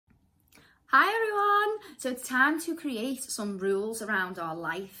Hi everyone! So it's time to create some rules around our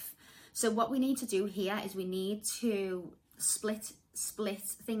life. So what we need to do here is we need to split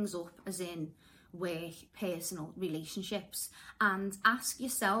things up, as in work, personal, relationships, and ask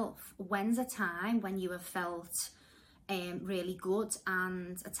yourself, when's a time when you have felt really good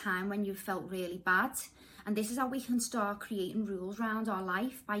and a time when you felt really bad. And this is how we can start creating rules around our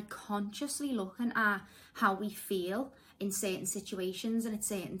life, by consciously looking at how we feel in certain situations and at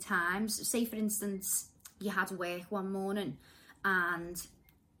certain times. Say for instance, you had work one morning and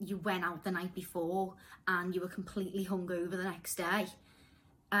you went out the night before and you were completely hungover the next day.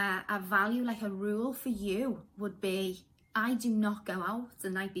 A value, like a rule for you, would be, I do not go out the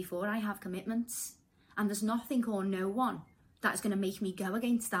night before. I have commitments, and there's nothing or no one that is going to make me go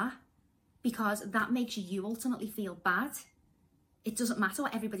against that, because that makes you ultimately feel bad. It doesn't matter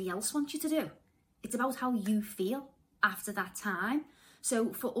what everybody else wants you to do. It's about how you feel after that time.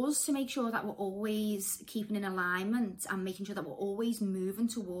 So for us to make sure that we're always keeping in alignment and making sure that we're always moving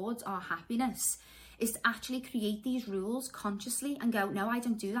towards our happiness, is to actually create these rules consciously and go, no, I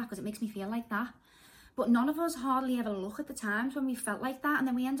don't do that because it makes me feel like that. But none of us hardly ever look at the times when we felt like that, and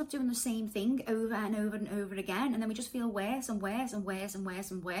then we end up doing the same thing over and over and over again, and then we just feel worse and worse and worse and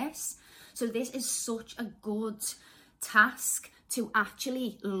worse and worse. So this is such a good task, to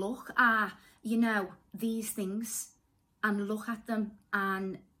actually look at, these things, and look at them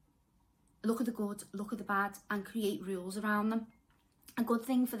and look at the good, look at the bad, and create rules around them. A good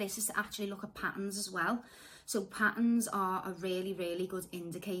thing for this is to actually look at patterns as well. So patterns are a really, really good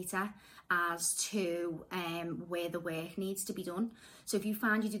indicator as to where the work needs to be done. So if you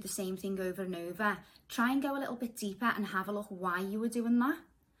find you do the same thing over and over, try and go a little bit deeper and have a look why you were doing that.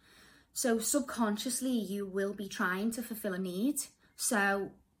 So subconsciously, you will be trying to fulfill a need.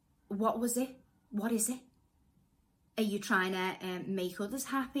 So what was it? What is it? Are you trying to make others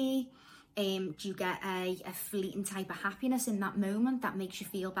happy? Do you get a fleeting type of happiness in that moment that makes you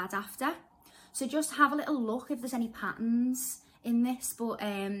feel bad after? So just have a little look if there's any patterns in this. But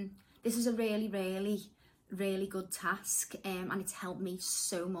this is a really, really, really good task, and it's helped me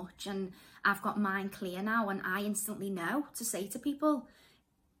so much. And I've got mine clear now, and I instantly know to say to people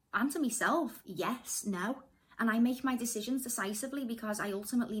and to myself, yes, no. And I make my decisions decisively because I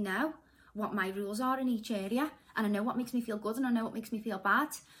ultimately know what my rules are in each area, and I know what makes me feel good and I know what makes me feel bad.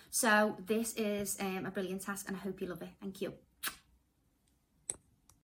 So this is a brilliant task, and I hope you love it. Thank you.